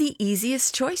the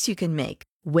easiest choice you can make.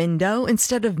 Window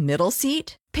instead of middle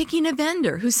seat? Picking a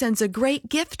vendor who sends a great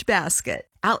gift basket?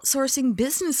 Outsourcing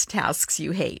business tasks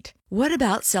you hate? What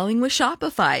about selling with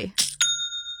Shopify?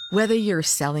 Whether you're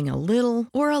selling a little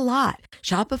or a lot,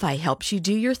 Shopify helps you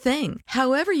do your thing,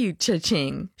 however you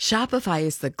cha-ching. Shopify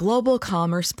is the global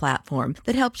commerce platform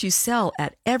that helps you sell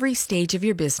at every stage of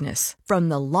your business. From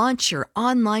the launch your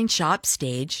online shop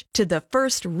stage to the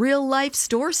first real-life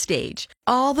store stage,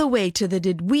 all the way to the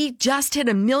did we just hit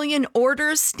 1 million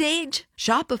orders stage.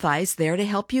 Shopify's there to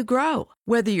help you grow.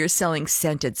 Whether you're selling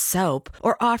scented soap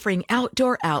or offering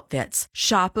outdoor outfits,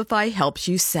 Shopify helps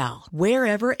you sell.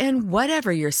 Wherever and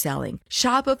whatever you're selling,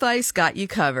 Shopify's got you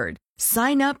covered.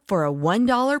 Sign up for a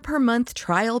 $1 per month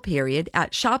trial period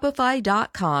at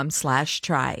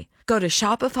shopify.com/try. Go to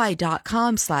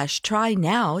shopify.com/try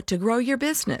now to grow your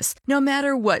business, no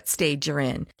matter what stage you're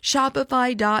in.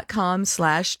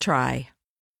 Shopify.com/try.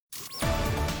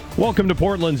 Welcome to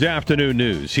Portland's Afternoon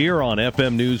News here on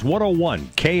FM News 101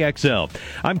 KXL.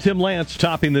 I'm Tim Lance,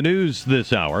 topping the news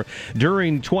this hour.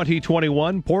 During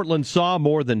 2021, Portland saw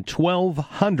more than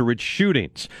 1,200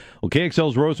 shootings. Well,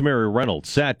 KXL's Rosemary Reynolds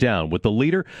sat down with the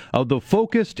leader of the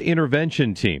Focused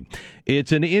Intervention Team.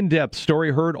 It's an in-depth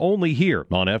story heard only here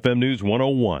on FM News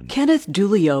 101. Kenneth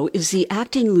Dulio is the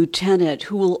acting lieutenant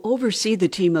who will oversee the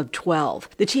team of 12.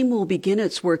 The team will begin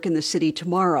its work in the city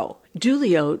tomorrow.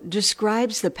 Dulio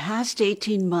describes the past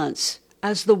 18 months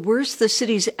as the worst the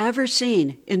city's ever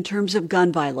seen in terms of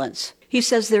gun violence. He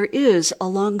says there is a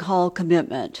long-haul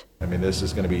commitment. I mean, this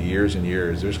is going to be years and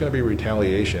years. There's going to be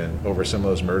retaliation over some of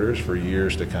those murders for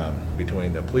years to come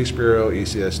between the Police Bureau,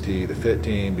 ECST, the FIT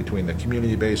team, between the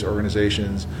community-based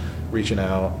organizations reaching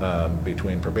out,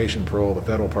 between probation, parole, the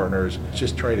federal partners.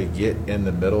 Just try to get in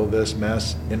the middle of this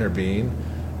mess, intervene,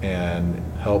 and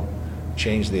help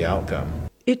change the outcome.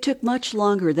 It took much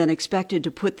longer than expected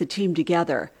to put the team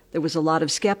together. There was a lot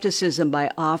of skepticism by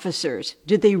officers.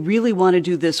 Did they really want to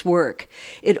do this work?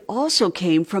 It also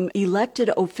came from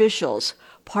elected officials,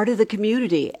 part of the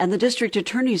community, and the district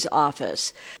attorney's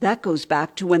office. That goes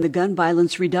back to when the gun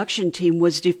violence reduction team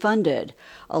was defunded.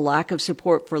 A lack of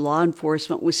support for law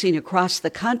enforcement was seen across the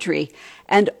country,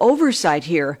 and oversight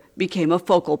here became a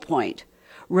focal point.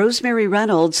 Rosemary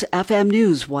Reynolds, FM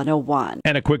News 101.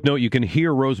 And a quick note, you can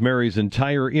hear Rosemary's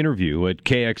entire interview at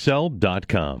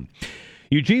KXL.com.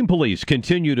 Eugene Police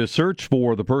continue to search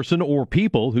for the person or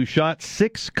people who shot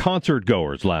 6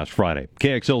 concert-goers last Friday.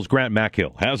 KXL's Grant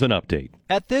Mackhill has an update.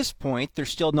 At this point, there's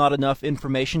still not enough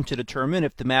information to determine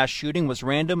if the mass shooting was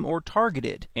random or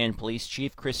targeted. And Police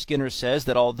Chief Chris Skinner says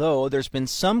that although there's been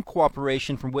some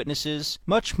cooperation from witnesses,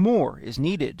 much more is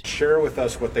needed. Share with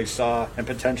us what they saw and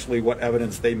potentially what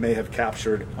evidence they may have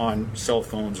captured on cell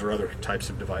phones or other types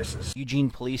of devices. Eugene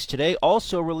Police today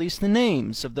also released the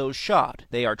names of those shot.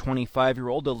 They are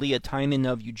 25-year-old Aaliyah Tynan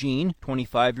of Eugene,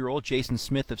 25-year-old Jason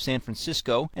Smith of San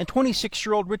Francisco, and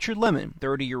 26-year-old Richard Lemon,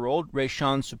 30-year-old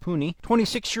Rayshawn Supuni,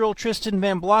 26-year-old Tristan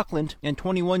Van Blockland, and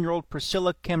 21-year-old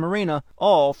Priscilla Camarena,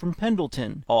 all from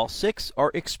Pendleton. All 6 are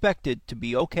expected to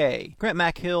be okay. Grant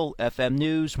Mackhill, FM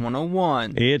News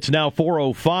 101. It's now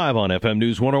 4:05 on FM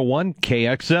News 101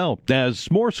 KXL. As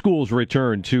more schools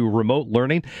return to remote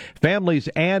learning, families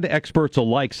and experts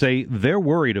alike say they're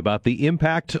worried about the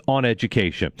impact on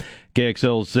education.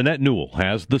 KXL's Zanette Newell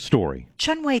has the story.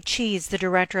 Chunwei Chi is the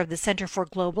director of the Center for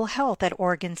Global Health at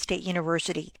Oregon State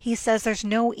University. He says there's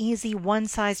no easy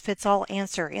one-size-fits-all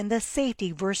answer in the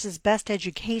safety versus best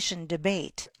education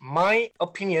debate. My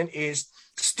opinion is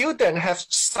students have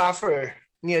suffered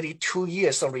nearly 2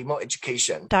 years of remote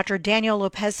education. Dr. Daniel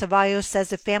Lopez Ceballos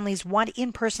says if families want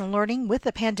in-person learning with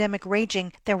the pandemic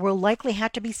raging, there will likely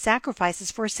have to be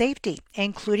sacrifices for safety,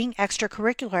 including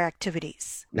extracurricular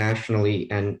activities. Nationally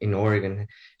and in Oregon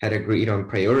had agreed on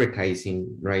prioritizing,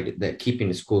 that keeping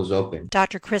the schools open.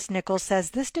 Dr. Chris Nichols says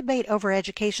this debate over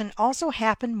education also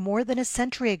happened more than a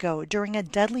century ago during a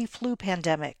deadly flu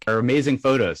pandemic. There are amazing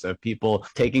photos of people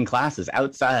taking classes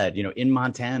outside, in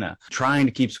Montana, trying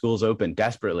to keep schools open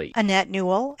desperately. Annette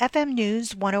Newell, FM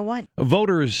News 101.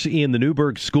 Voters in the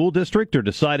Newburgh School District are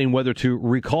deciding whether to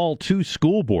recall 2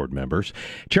 school board members.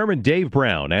 Chairman Dave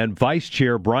Brown and Vice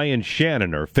Chair Brian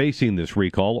Shannon are facing this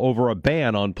recall over a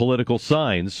ban on political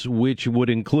signs, which would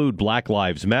include Black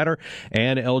Lives Matter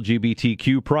and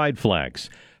LGBTQ pride flags.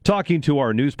 Talking to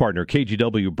our news partner,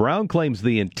 KGW, Brown claims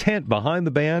the intent behind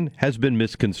the ban has been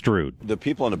misconstrued. The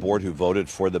people on the board who voted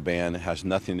for the ban has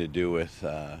nothing to do with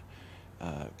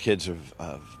kids of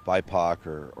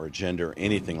BIPOC or gender,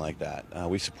 anything like that.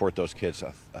 We support those kids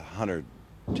 100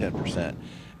 10%.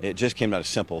 It just came out as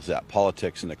simple as that,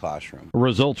 politics in the classroom.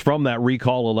 Results from that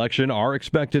recall election are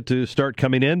expected to start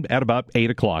coming in at about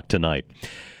 8 o'clock tonight.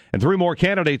 And 3 more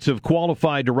candidates have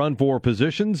qualified to run for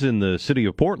positions in the city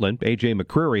of Portland. A.J.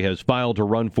 McCreary has filed to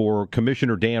run for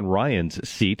Commissioner Dan Ryan's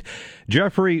seat.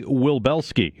 Jeffrey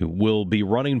Wilbelski will be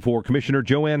running for Commissioner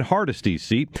Joanne Hardesty's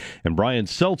seat. And Brian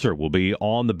Seltzer will be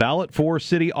on the ballot for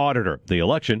city auditor. The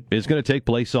election is going to take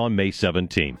place on May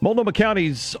 17. Multnomah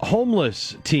County's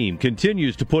homeless team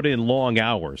continues to put in long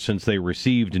hours since they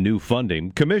received new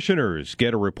funding. Commissioners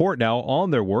get a report now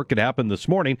on their work. It happened this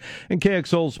morning, and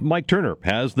KXL's Mike Turner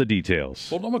has the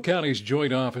details. Multnomah County's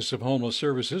Joint Office of Homeless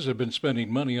Services have been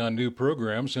spending money on new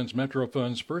programs since Metro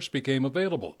funds first became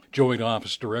available. Joint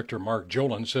Office Director Mark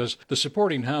Jolan says the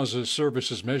Supporting Houses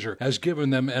Services measure has given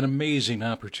them an amazing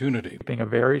opportunity. Being a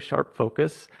very sharp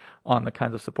focus on the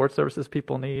kinds of support services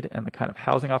people need and the kind of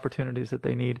housing opportunities that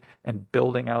they need and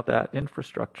building out that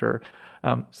infrastructure.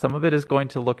 Some of it is going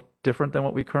to look different than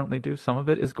what we currently do. Some of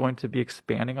it is going to be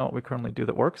expanding on what we currently do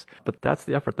that works, but that's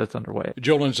the effort that's underway.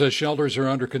 Jolan says shelters are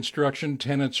under construction,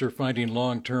 tenants are finding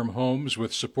long-term homes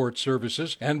with support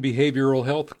services, and behavioral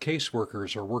health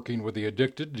caseworkers are working with the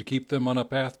addicted to keep them on a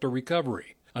path to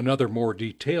recovery. Another more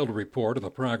detailed report on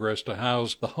the progress to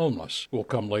house the homeless will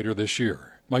come later this year.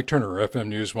 Mike Turner, FM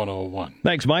News 101.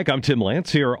 Thanks, Mike. I'm Tim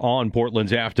Lance here on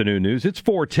Portland's Afternoon News. It's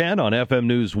 4:10 on FM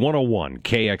News 101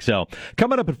 KXL.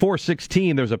 Coming up at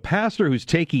 4:16, there's a pastor who's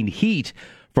taking heat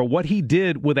for what he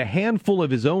did with a handful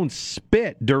of his own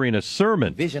spit during a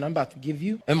sermon. The vision I'm about to give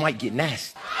you, it might get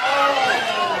nasty.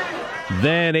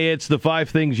 Then it's the 5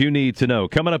 things you need to know.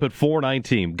 Coming up at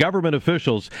 4:19, government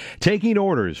officials taking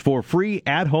orders for free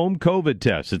at-home COVID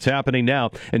tests. It's happening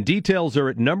now, and details are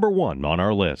at number 1 on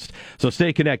our list. So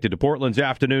stay connected to Portland's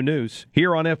Afternoon News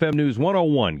here on FM News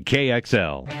 101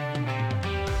 KXL.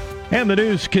 And the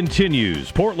news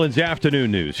continues. Portland's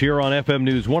Afternoon News here on FM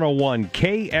News 101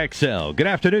 KXL. Good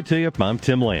afternoon to you. I'm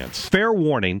Tim Lance. Fair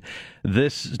warning,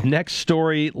 this next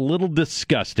story, little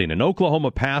disgusting. An Oklahoma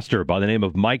pastor by the name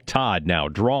of Mike Todd now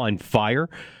drawing fire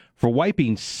for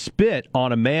wiping spit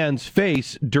on a man's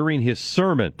face during his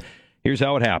sermon. Here's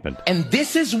how it happened. And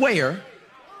this is where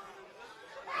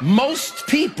most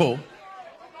people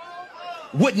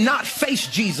would not face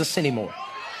Jesus anymore.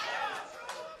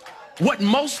 What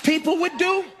most people would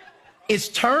do is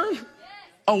turn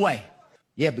away.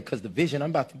 Yeah, because the vision I'm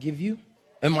about to give you,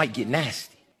 it might get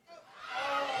nasty.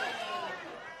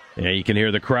 Yeah, you can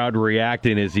hear the crowd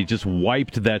reacting as he just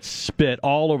wiped that spit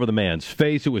all over the man's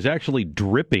face. It was actually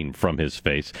dripping from his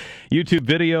face. YouTube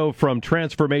video from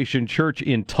Transformation Church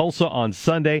in Tulsa on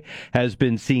Sunday has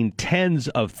been seen tens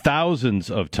of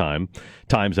thousands of times,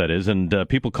 that is, and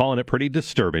people calling it pretty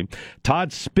disturbing.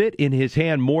 Todd spit in his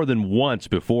hand more than once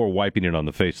before wiping it on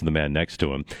the face of the man next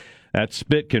to him. That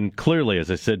spit can clearly,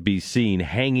 as I said, be seen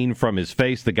hanging from his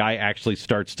face. The guy actually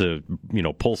starts to,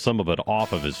 pull some of it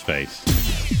off of his face.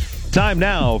 Time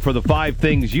now for the 5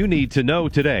 things you need to know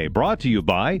today. Brought to you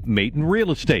by Mayton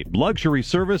Real Estate. Luxury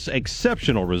service,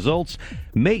 exceptional results.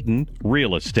 Mayton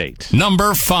Real Estate.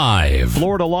 Number 5.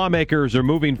 Florida lawmakers are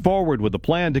moving forward with a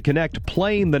plan to connect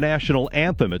playing the national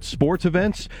anthem at sports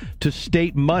events to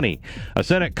state money. A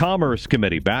Senate Commerce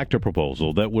Committee backed a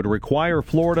proposal that would require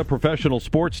Florida professional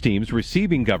sports teams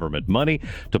receiving government money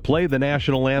to play the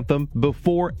national anthem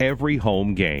before every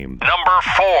home game. Number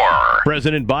 4.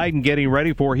 President Biden getting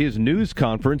ready for his news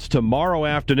conference tomorrow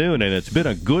afternoon, and it's been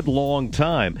a good long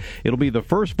time. It'll be the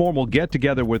first formal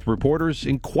get-together with reporters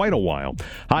in quite a while.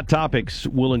 Hot topics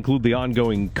will include the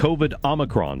ongoing COVID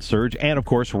Omicron surge and, of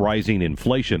course, rising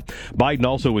inflation. Biden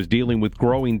also is dealing with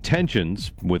growing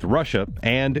tensions with Russia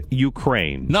and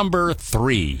Ukraine. Number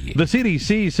 3. The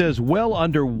CDC says well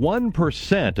under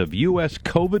 1% of U.S.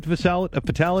 COVID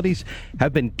fatalities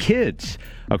have been kids.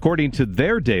 According to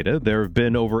their data, there have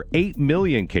been over 8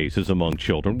 million cases among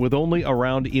children, with only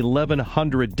around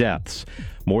 1,100 deaths.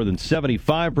 More than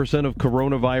 75% of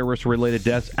coronavirus-related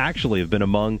deaths actually have been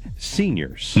among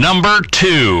seniors. Number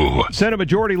 2. Senate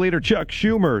Majority Leader Chuck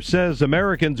Schumer says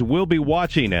Americans will be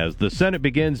watching as the Senate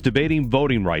begins debating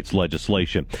voting rights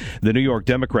legislation. The New York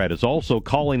Democrat is also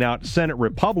calling out Senate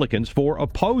Republicans for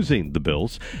opposing the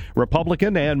bills.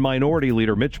 Republican and Minority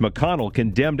Leader Mitch McConnell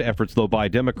condemned efforts, though, by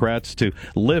Democrats to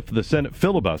lift the Senate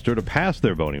filibuster to pass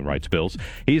their voting rights bills.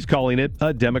 He's calling it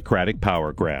a Democratic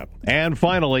power grab. And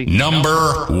finally,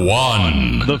 Number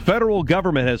 1. The federal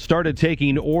government has started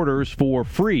taking orders for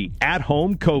free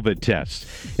at-home COVID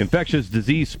tests. Infectious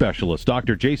disease specialist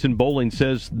Dr. Jason Bowling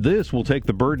says this will take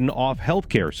the burden off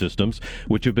healthcare systems,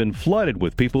 which have been flooded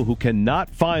with people who cannot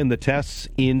find the tests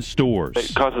in stores.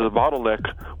 It causes a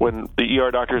bottleneck when the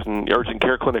ER doctors and urgent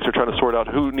care clinics are trying to sort out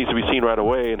who needs to be seen right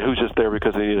away and who's just there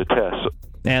because they need a test.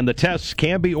 And the tests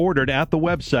can be ordered at the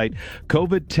website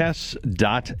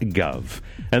covidtests.gov.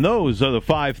 And those are the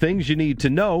 5 things you need to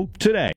know today.